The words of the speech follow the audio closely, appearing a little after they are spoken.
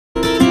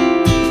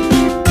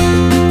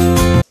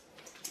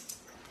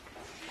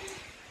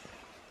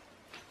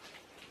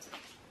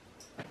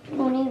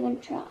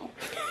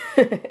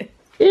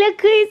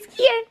Look who is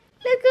here.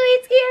 Look who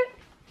is here.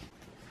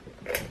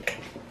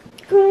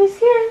 Who is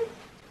here?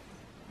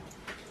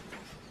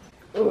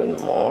 Good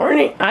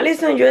morning.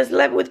 Allison, you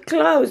slept with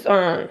clothes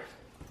on.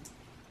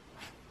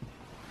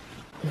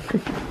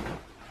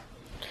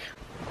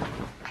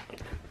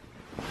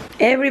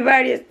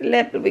 Everybody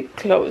slept with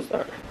clothes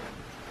on.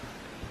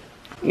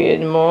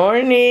 Good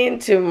morning.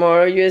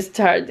 Tomorrow you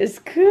start the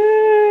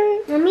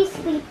school. Let me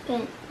sleep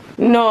in.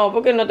 No,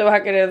 porque no te vas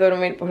a querer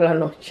dormir por la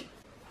noche.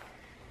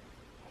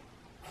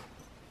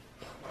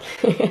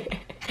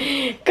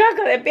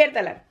 Coco,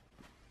 despiértala.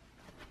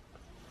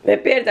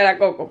 Despiértala,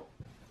 Coco.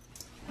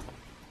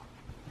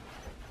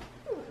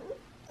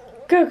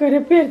 Coco,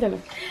 despiértala.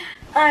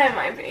 Hi,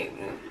 my baby.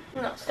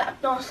 No, stop.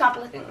 No, stop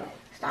looking at me.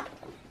 Stop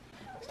looking at me.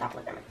 Stop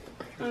looking at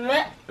me.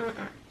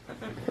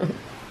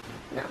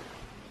 No.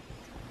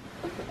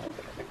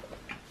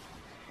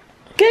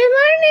 Good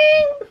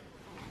morning.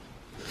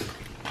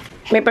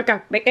 Ven para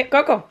acá. Ven,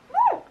 Coco.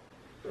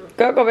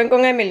 Coco, ven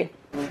con Emily.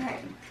 Okay.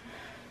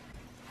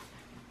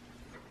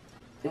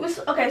 It was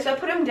okay. So I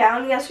put him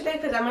down yesterday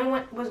because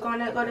Emily was going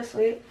to go to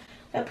sleep.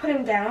 I put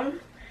him down,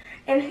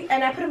 and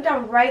I put him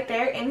down right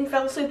there, and he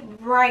fell asleep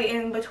right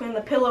in between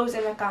the pillows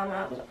and the cama.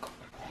 I was like,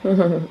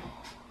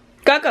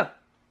 Coco.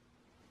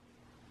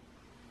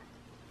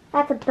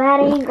 that's a bad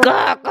angle.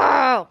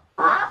 Coco.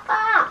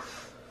 Papa.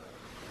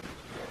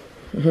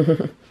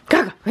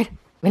 Coco, mira.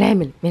 Mira a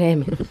Emily. Mira a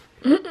Emily.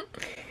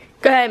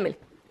 Coge a Emily.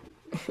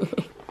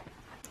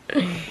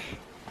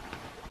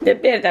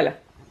 Despiértala.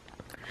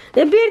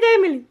 Despierta,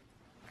 Emily.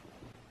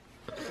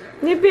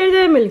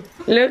 Despierta, Emily.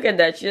 Look at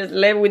that. She just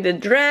left with the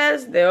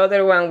dress. The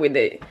other one with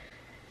the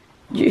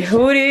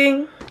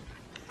hoodie.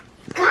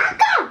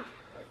 Kaka.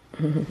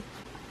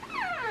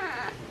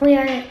 We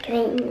are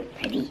getting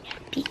ready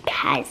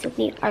because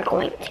we are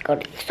going to go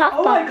to the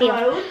softball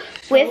field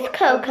with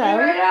Coco.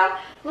 Right now.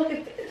 Look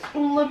at this.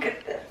 Look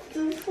at this.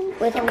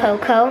 With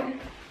Coco.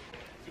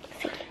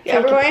 Yeah,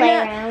 we're going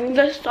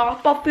to the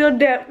softball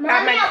field at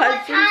my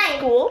cousin's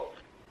school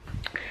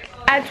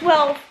at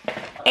 12,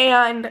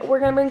 and we're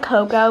gonna bring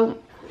Coco.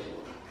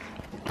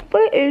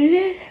 What is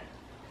it?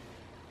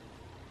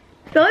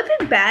 The only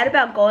thing bad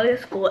about going to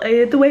school is you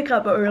have to wake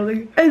up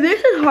early, and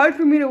this is hard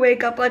for me to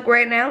wake up like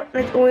right now.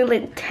 And it's only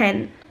like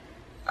 10,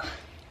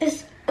 and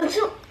we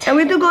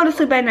have to go to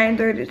sleep at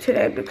 9:30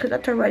 today because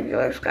that's our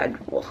regular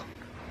schedule.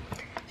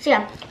 So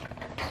yeah,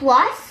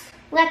 plus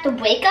we have to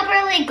wake up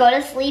early, go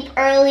to sleep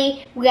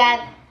early. We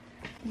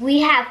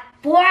have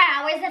 4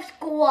 hours of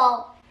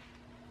school.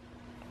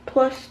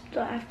 Plus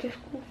the after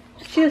school.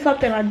 She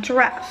slept in a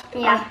dress.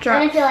 Yeah, A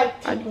dress. and I feel like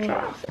A taking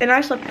dress. And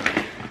I slept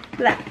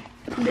like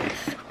this.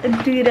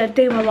 Adidas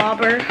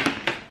thingamabobber.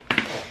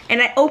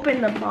 And I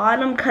opened the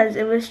bottom because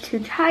it was too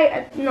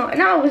tight. No, it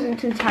wasn't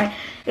too tight.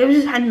 It was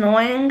just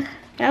annoying.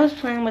 I was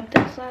playing with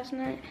this last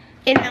night.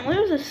 And Emily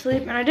was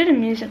asleep and I did a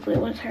musical.ly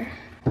with her.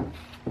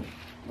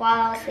 while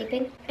I was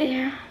sleeping.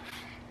 Yeah.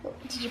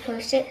 Did you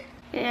post it?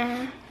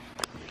 Yeah.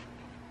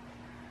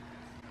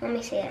 Let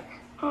me see it.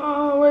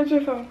 Oh, where's your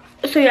phone?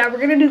 So yeah,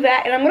 we're gonna do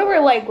that, and I'm gonna wear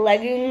like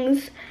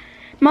leggings.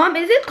 Mom,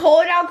 is it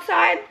cold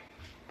outside?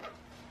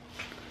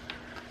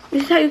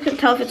 This is how you can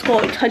tell if it's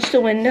cold. Touch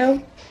the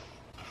window.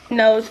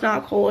 No, it's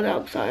not cold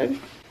outside.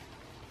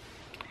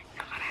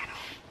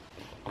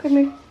 Come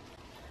here.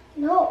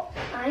 No,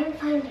 I'm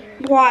fine here.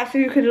 Why? So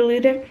you could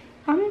delete it?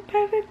 I'm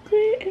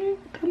perfectly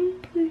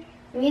incomplete.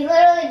 We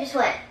literally just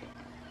went.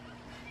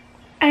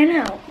 I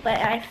know, but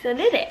I still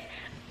did it.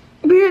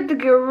 We have to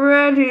get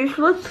ready.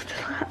 So let's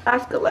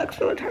ask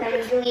Alexa what time Then it we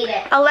is. delete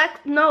it. Alexa,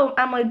 no,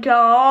 Emily,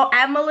 don't.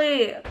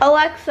 Emily.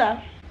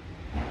 Alexa,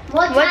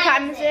 What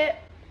time is it?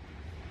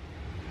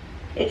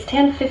 It's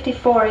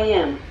 10:54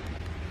 a.m.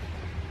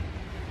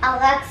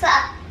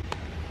 Alexa,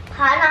 put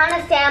on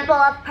a sample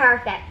of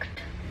Perfect.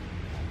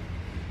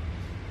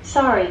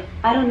 Sorry,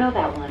 I don't know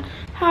that one.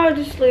 I'll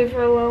just leave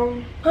her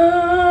alone. She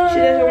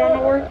doesn't want to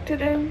work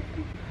today.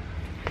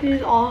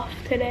 She's off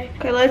today.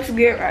 Okay, let's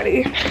get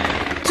ready.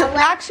 So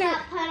Alexa,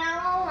 put on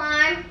an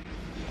alarm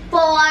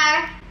for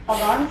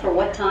Alarm for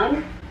what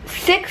time?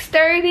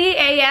 6:30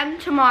 a.m.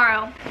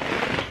 tomorrow.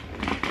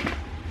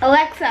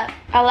 Alexa.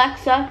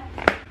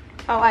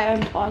 Oh, I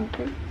unplugged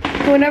her.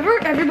 Whenever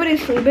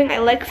everybody's sleeping, I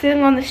like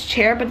sitting on this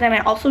chair, but then I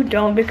also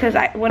don't because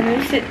when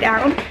I sit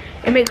down,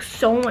 it makes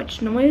so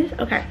much noise.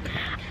 Okay.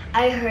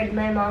 I heard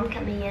my mom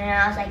coming in and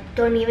I was like,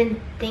 don't even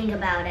think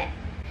about it.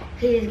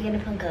 She's gonna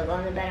put Coco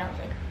on the bed. I was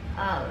like,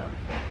 oh,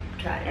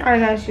 try it. I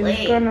know she was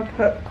Wait. gonna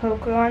put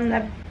Coco on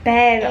the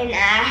bed. And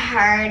I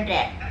heard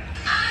it.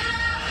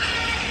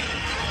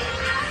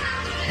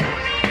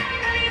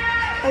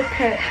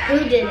 Okay. Who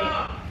did it?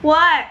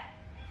 What?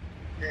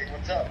 Hey,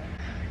 what's up?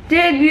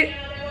 Did you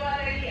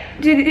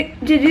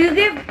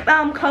give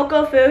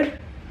Coco food?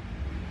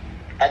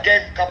 I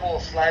gave a couple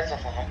of slides of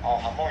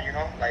jamon, you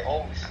know, like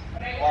always.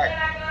 Why?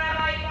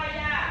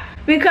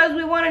 Because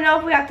we want to know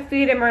if we have to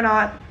feed him or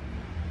not.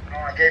 No,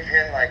 I gave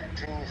him like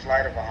 2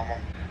 slides of jamon.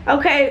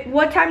 Okay,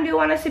 what time do you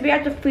want us to be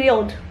at the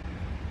field?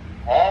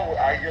 Oh,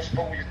 I just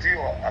spoke with you too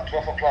at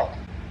 12 o'clock.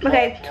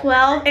 Okay,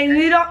 12,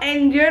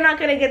 and you're not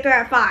gonna get there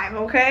at 5,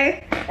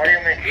 okay? What do you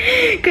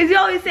mean? Because you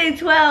always say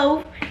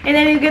 12, and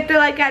then you get there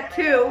like at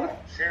 2.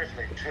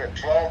 Seriously,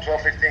 12,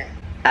 15.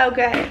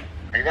 Okay.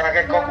 Are you gonna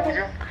get Coco with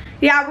you?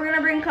 Yeah, we're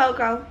gonna bring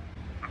Coco.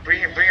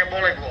 Bring a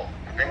volleyball,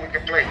 and then we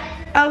can play.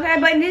 Okay,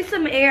 but I need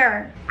some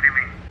air. What do you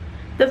mean?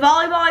 The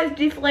volleyball is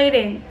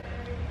deflating.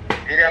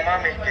 Dile a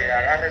mami que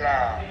agarre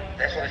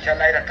eso de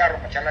echarle aire al carro,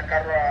 para echarle al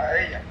carro a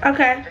ella.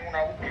 Okay.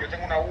 Yo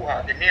tengo una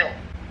aguja de nail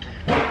to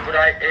put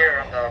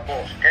air on the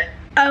balls, okay?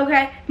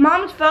 Okay.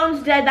 Mom's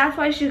phone's dead. That's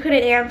why she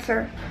couldn't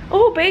answer.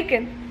 Oh,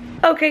 bacon.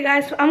 Okay,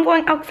 guys, so I'm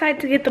going outside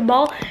to get the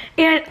ball,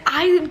 and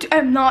I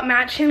am not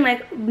matching,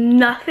 like,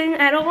 nothing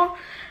at all.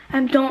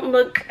 I don't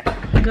look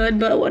good,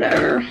 but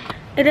whatever.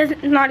 It is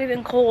not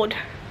even cold.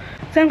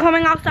 So I'm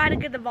coming outside to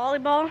get the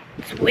volleyball.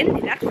 It's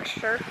windy, that's for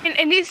sure. And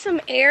I need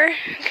some air.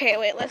 Okay,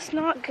 wait, let's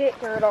not get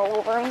dirt all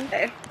over me.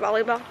 Okay,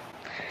 volleyball.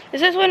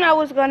 This is when I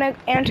was gonna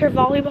enter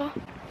volleyball,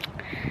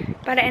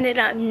 but I ended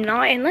up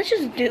not. And let's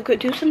just do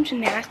some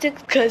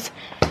gymnastics, because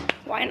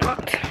why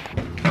not?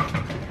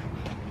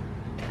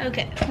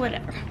 Okay,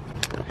 whatever.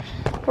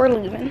 We're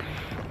leaving.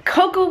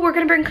 Coco, we're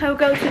gonna bring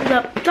Coco to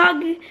the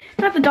doggy,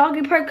 not the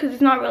doggy park, because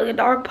it's not really a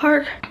dog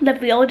park. The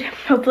field.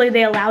 Hopefully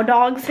they allow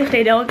dogs. If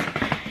they don't,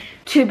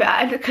 too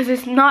bad, because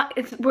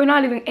we're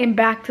not even in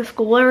back to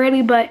school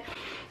already, but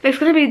there's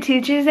gonna be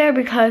teachers there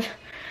because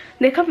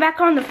they come back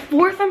on the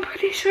 4th, I'm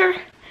pretty sure,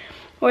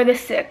 or the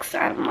 6th,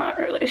 I'm not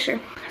really sure.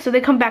 So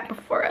they come back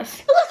before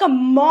us. I look like a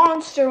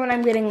monster when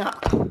I'm getting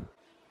up.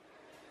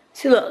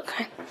 See, look,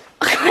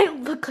 I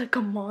look like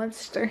a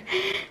monster.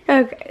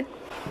 Okay.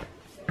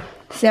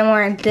 See, I'm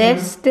wearing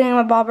this thing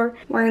with Bobber,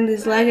 wearing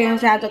these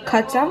leggings that have the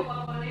cuts out,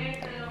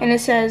 and it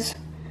says,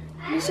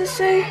 what does it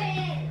say?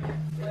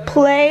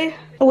 Play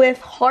with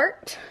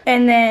heart.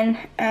 And then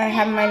I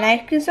have my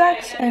Nike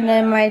socks, and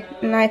then my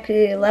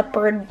Nike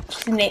leopard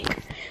snake.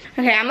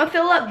 Okay, I'm gonna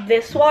fill up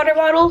this water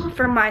bottle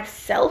for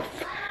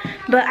myself,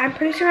 but I'm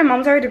pretty sure my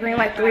mom's already bringing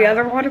like 3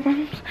 other water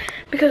bottles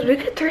because we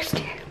get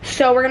thirsty.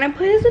 So we're gonna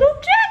put his little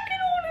jacket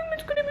on him.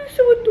 It's gonna be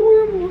so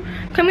adorable.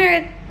 Come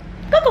here,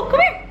 Coco, come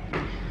here.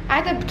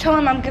 I have to tell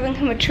him I'm giving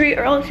him a treat,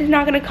 or else he's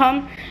not gonna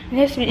come. He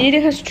has to be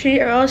eating his treat,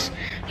 or else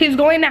he's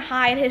going to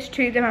hide his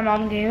treat that my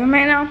mom gave him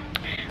right now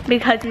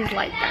because he's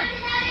like that.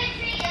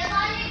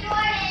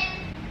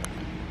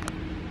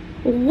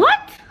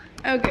 What?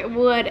 Okay,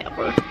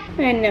 whatever.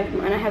 And never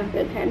mind, I have a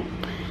big head.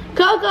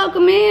 Coco,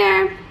 come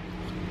here.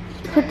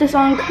 Put this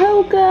on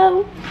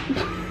Coco.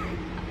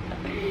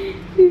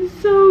 He's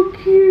so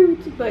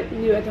cute. But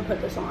you have to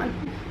put this on.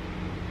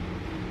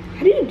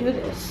 How do you do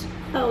this?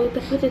 Oh, you have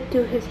to put it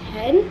through his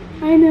head?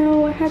 I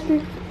know, I have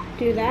to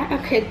do that.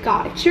 Okay,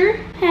 got your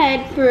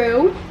head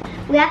through.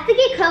 We have to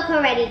get Coco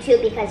ready too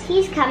because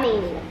he's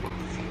coming with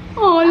us.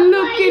 Oh,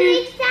 look at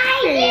his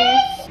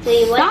face. So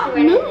you Stop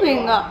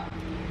moving up.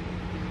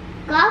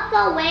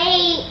 Coco,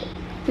 wait.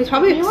 He's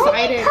probably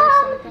excited or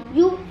something.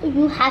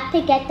 You have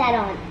to get that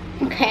on.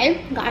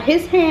 Okay, got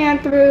his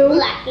hand through.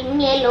 Black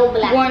and yellow,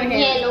 black One and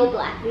hand. yellow,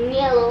 black and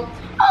yellow.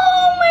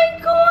 Oh my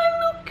god,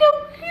 look how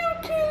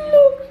cute he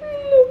looks. He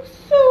looks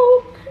so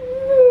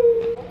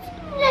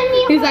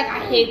cute. He's like, I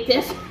hate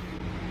this.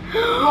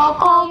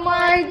 Oh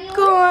my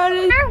god.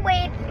 We're on our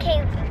way to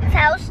Kaylee's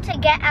house to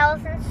get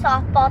Allison's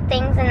softball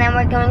things, and then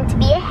we're going to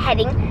be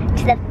heading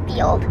to the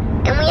field.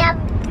 And we have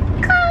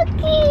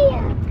Cookie.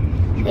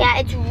 Yeah,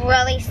 it's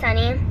really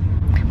sunny,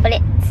 but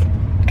it's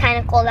kind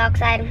of cold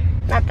outside.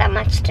 Not that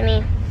much to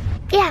me.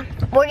 Yeah,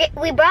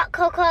 we brought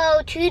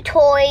Coco 2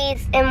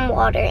 toys and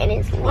water in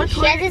his leash.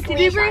 Did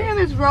you bring him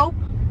his rope?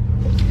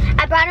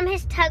 I brought him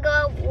his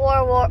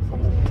tug-of-war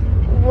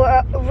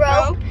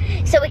rope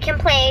so we can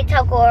play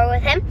tug-of-war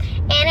with him.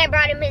 And I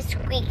brought him his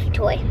squeaky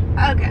toy.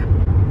 Okay.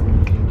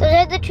 Those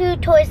are the 2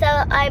 toys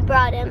that I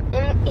brought him.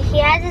 And he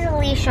has his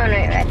leash on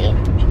already.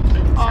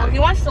 Oh, he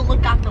wants to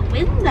look out the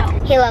window.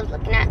 He loves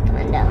looking out the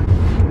window.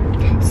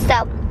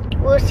 So,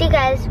 we'll see you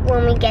guys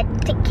when we get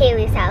to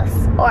Kaylee's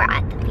house or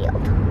at the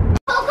field.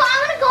 Coco,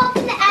 I'm gonna go up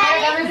in the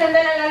attic.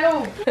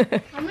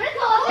 I'm gonna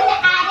go up in the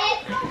attic.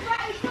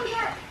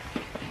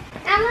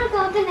 I'm gonna go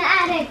up in the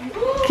attic.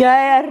 ¿Qué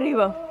hay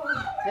arriba?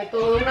 De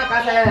toda una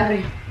casa de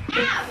arriba.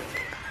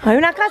 ¿Hay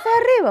una casa de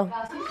arriba?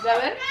 ¿Ya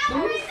ver?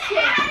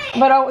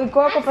 Pero, ¿y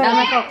Coco?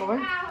 Dame Coco,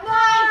 ¿ves?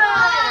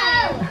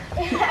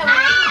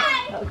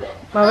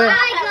 A ver.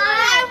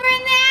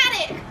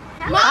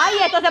 Oh Ay,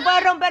 esto se puede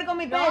romper con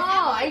mi peso.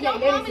 No, ahí ya,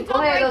 si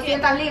coge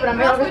 200 libras,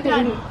 mejor que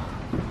tú.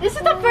 This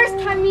is the first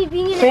time me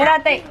being in an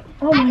Espérate.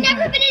 I've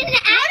never been in an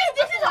attic.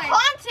 This is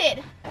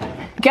haunted.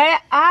 ¿Qué hay?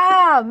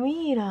 Ah,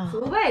 mira.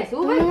 Sube,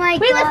 Oh sube. my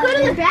Wait, let's go to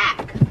the god.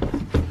 back.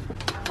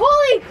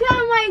 Holy cow,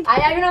 my...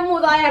 Ahí hay una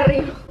muda ahí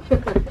arriba.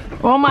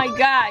 Oh my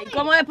God. ¿Y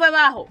cómo después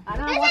bajo?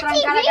 Ahora There's vamos a a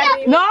trancar TV acá up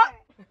arriba. No.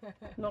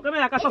 No, que me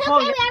da It's okay,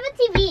 casofobia. we have a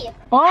TV.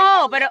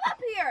 Oh, pero...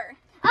 Here.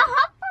 A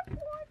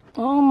hoverboard.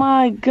 Oh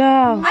my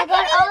God. I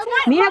got all of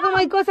my... Mira cómo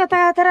hay cosas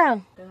hasta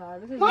atrás. And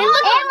mommy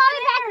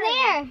back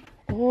there.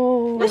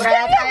 Oh. Pero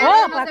allá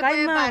Oh, no para se acá hay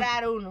puede más.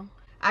 parar uno.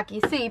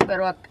 Aquí sí,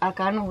 pero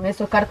acá no,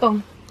 eso es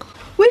cartón.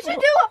 We should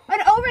do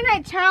an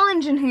overnight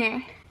challenge in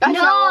here. No.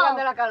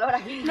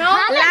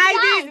 Like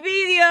this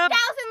video. 1,000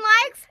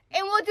 likes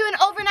and we'll do an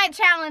overnight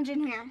challenge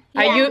in here.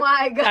 Are you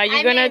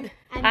gonna?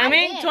 I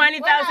mean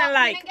 20,000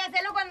 likes. Tienen que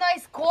hacerlo cuando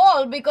it's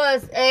cold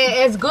because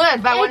it's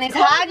good, but when it's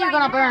hot, you're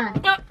gonna burn.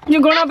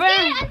 You're gonna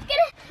burn.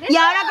 Y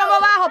ahora como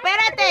bajo,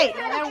 espérate.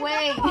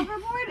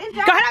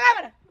 Coge la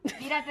cámara.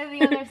 Mírate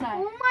the other side.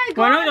 Oh my god.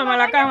 Bueno, toma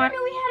la cámara. We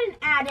had an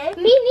attic.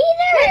 Me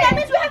neither. That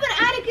means we have an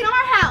attic in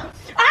our house.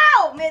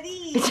 Ow, me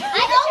di. I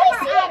always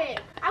see it. Attic.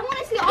 I want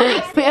to see all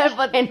this. Mira el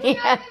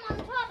potencia.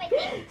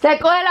 Se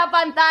coge la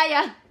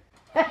pantalla.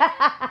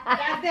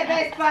 That's the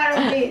best part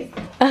of this.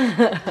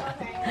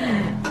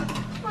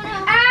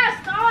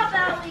 Stop,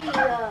 Ellie.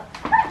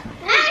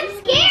 I'm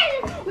scared.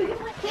 Baby,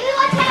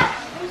 watch out.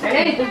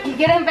 Hey, ¿tú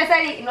quieres empezar?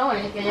 No,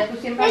 es que ya tú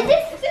siempre... Is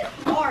this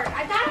Hard.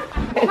 I got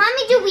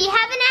Mommy, do we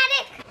have an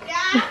attic?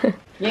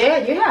 Yeah,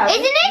 you have.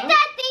 Isn't it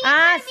that thing?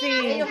 Ah,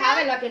 sí. You have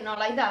it like it, not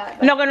like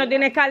that. No, que no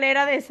tiene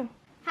escalera de eso.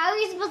 How are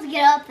we supposed to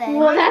get up there?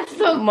 Well, that's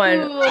so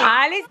Bueno,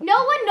 Alice.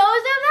 No one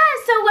knows of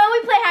that, so when we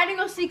play hide and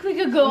go seek, we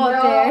could go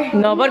up there.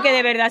 No, porque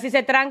de verdad si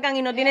se trancan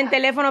y no tienen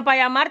teléfono para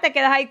llamar, te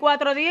quedas ahí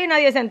 4 días y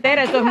nadie se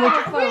entera. Eso es mucho.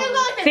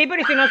 Sí,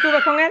 pero ¿y si no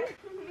subes con él?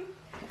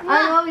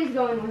 I'm always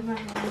going with my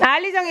mom.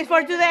 Allison is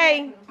for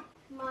today.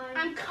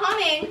 I'm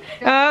coming.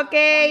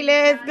 Okay,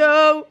 let's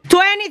go.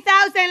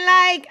 20,000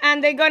 likes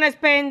and they're gonna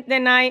spend the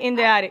night in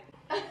the attic.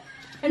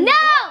 No!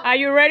 Are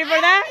you ready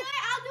for that?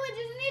 I'll do it.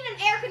 Just need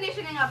an air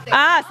conditioning up there.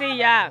 Ah, sí,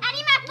 ya. I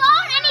need my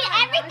phone, I need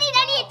everything,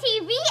 I need a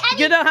TV, I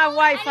need You don't have food,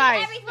 I need Wi-Fi.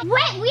 everything.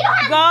 Wait, we don't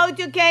have Go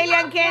to Kaylee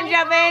and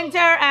Kendra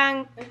Venture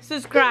and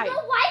subscribe. no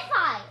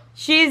Wi-Fi.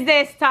 She's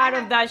the star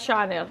of that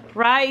channel.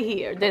 Right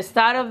here, the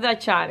star of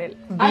that channel.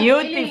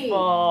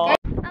 Beautiful.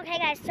 Okay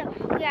guys, so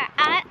we are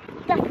at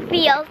the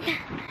field.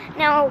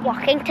 Now we're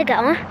walking to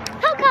go.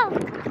 Coco!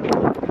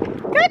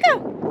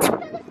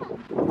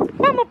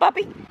 Vamos,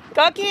 papi.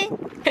 Coqui.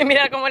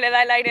 Mira cómo le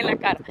da el aire en la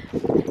cara.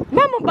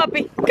 Vamos,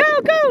 papi.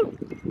 Go, go.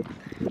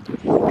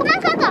 Come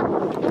on, Coco!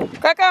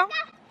 Coco.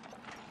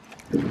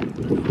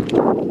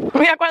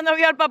 Mira cuando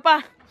vio al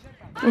papá.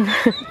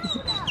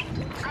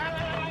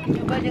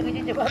 But do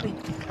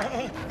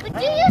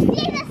you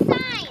see the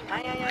sign?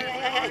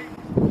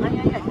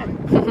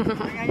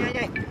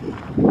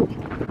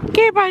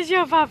 ¿Qué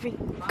pasó, papi?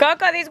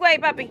 Coco, this way,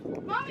 papi.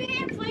 Mommy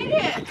didn't play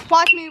it.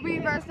 Watch me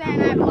reverse that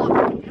and I block.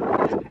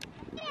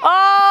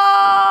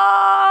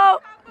 Oh!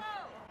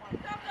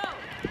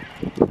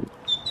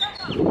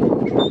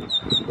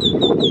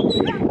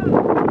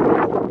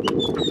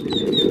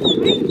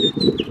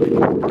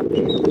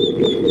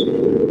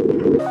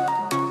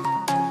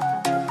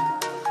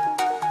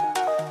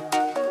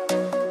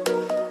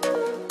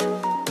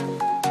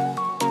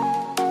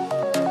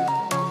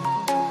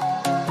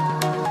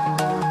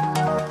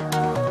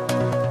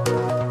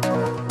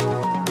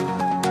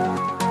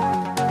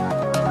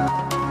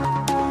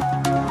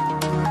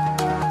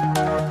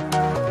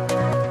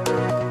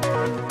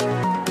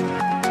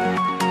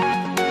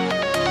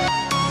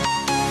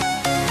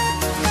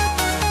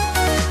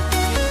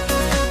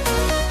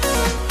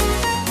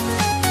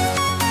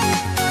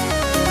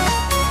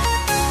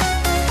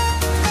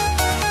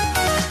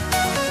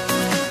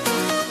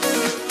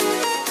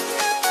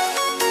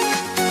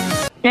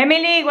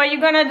 Emily, what you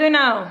gonna do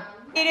now?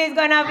 It is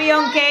gonna be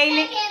on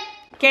Kaylee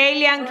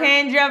and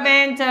Kendra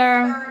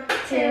Venter.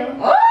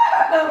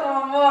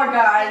 One more,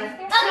 guys.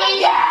 Okay.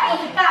 Yes.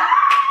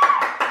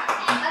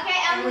 Okay,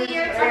 Emily,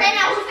 your turn. Okay,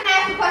 now who's gonna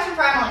ask a question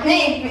for Emily?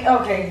 Me.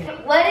 Okay.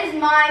 What is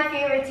my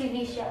favorite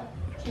TV show?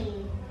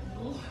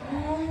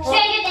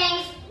 Stranger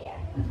Things.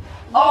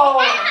 Oh.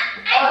 Okay.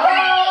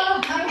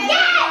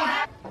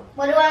 Yes!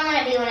 What do I want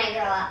to be when I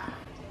grow up?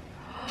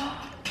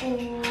 I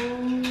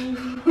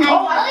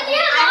told you, I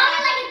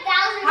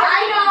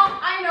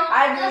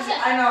like 1,000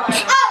 times. I know.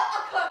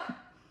 Oh,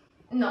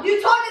 no.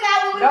 You told me that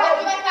when we went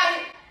to my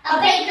family. A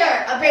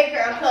baker. A baker,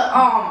 a cook.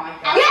 Oh my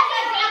god. Yes,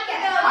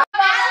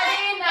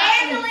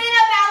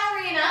 Angelina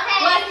Ballerina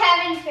was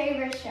Kevin's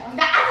favorite show. I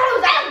thought it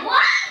was that.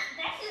 What?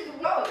 That's just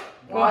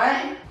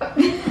What?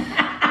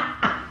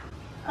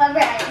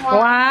 Alright,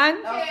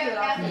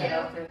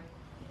 1,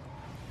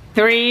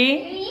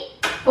 3,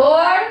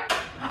 4.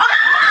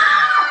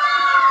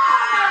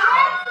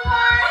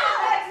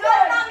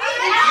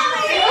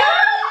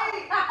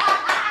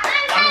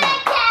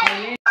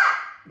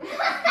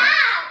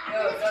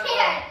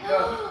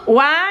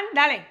 One,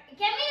 dale. Get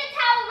me the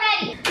towel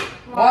ready.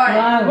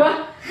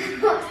 One.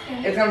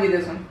 It's gonna be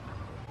this one.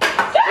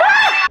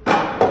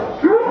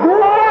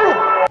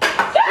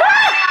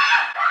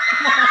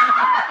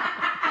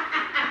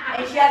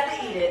 And she has to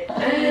eat it.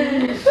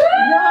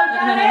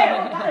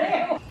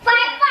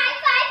 Five.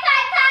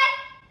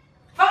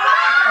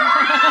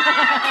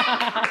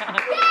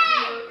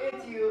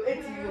 It's you.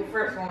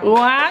 First one.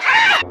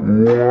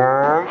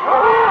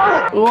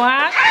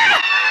 One.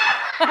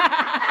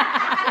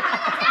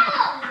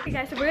 Okay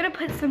guys, so we're gonna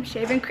put some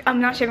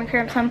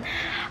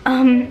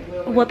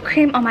whipped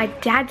cream on my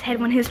dad's head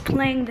when he's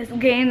playing this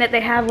game that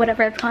they have,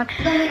 whatever it's called.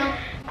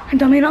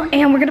 domino,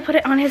 and we're gonna put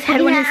it on his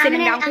head when he's sitting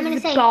down because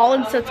it's bald,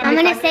 and so it's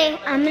gonna be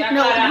fun.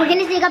 No, we're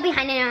gonna sneak up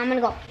behind it and I'm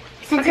gonna go.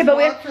 Okay,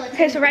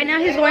 but so right now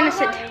he's going to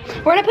sit.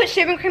 We're gonna put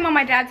shaving cream on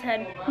my dad's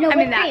head. No, I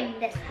mean that.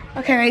 this.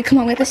 Okay, ready? Come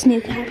on, we have to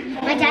sneak.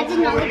 My dad did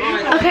not.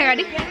 Okay,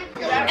 ready?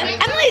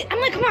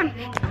 Emily, come on.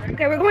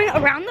 Okay, we're going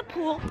around the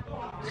pool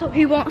so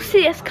he won't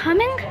see us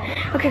coming.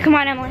 Okay, come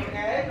on, Emily.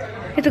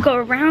 We have to go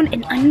around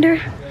and under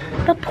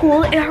the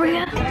pool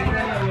area.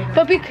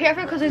 But be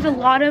careful because there's a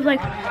lot of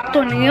like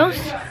tornillos.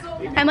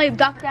 Emily,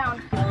 duck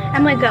down.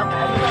 Emily, go.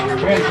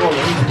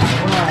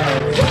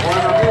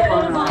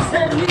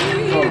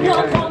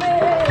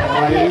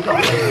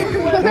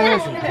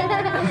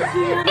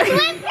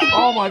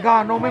 Oh my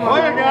God, no me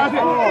mames.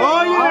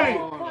 Oye,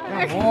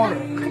 amor.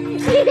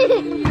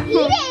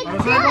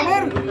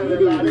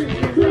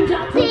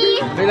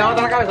 Le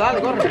levanta la cabeza,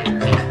 dale, corre.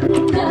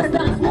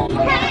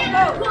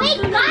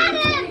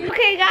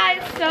 Okay,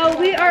 guys, so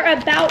we are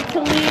about to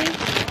leave.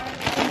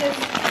 Just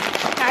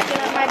packing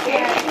up my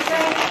bags.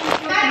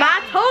 My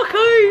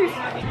tokies.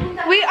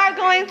 We are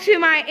going to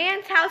my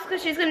aunt's house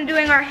because she's gonna be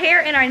doing our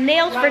hair and our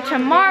nails for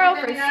tomorrow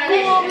for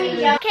school.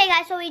 Okay,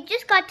 guys, so we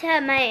just got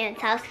to my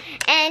aunt's house,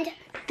 and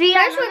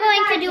first we're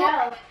going to do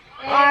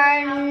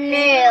our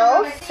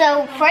nails.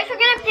 So first we're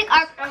gonna pick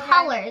our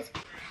colors.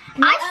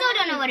 I still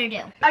don't know what to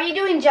do. Are you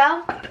doing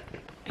gel?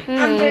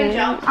 I'm doing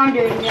gel. I'm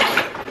doing gel.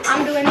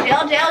 I'm doing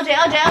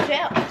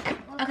gel.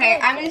 Okay,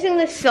 I'm using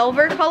the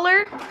silver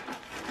color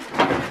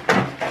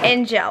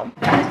and gel.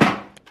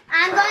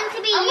 I'm going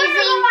to be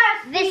using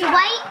this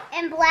white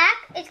and black.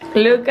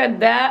 Look at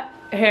that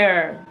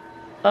hair.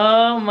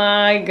 Oh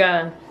my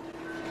God.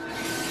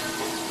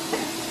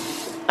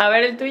 A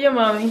ver el tuyo,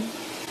 mami.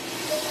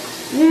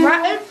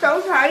 It's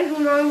so tight,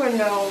 you don't even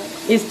know.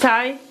 It's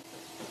tight.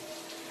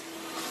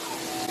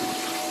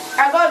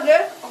 I got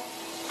this.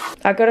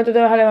 ¿A qué hora tú te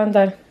vas a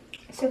levantar?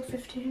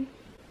 6:15.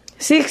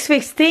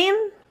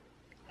 6:15?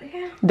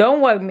 Yeah.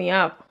 Don't wake me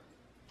up.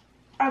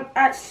 I'm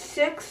at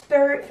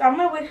 6:30. I'm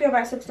gonna wake you up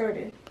at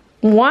 6:30.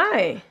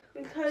 Why?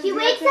 Because She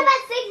wakes up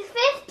at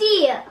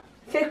 6:50.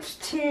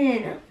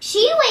 16.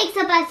 She wakes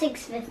up at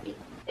 6:50.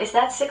 Is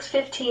that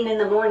 6:15 in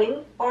the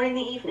morning or in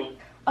the evening?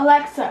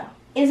 Alexa,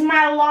 is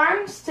my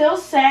alarm still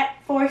set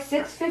for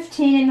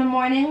 6:15 in the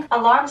morning?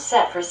 Alarm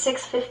set for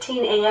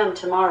 6:15 a.m.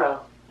 tomorrow.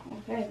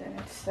 Okay, then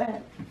it's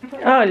set.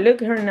 Oh,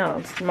 look her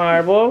nails.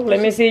 Marble. Let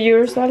me see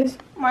yours, Alice.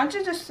 Mine's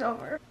just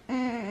silver.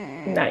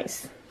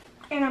 Nice.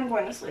 And I'm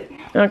going to sleep.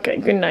 Okay,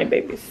 good night,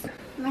 babies.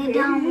 Lay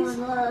down with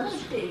us.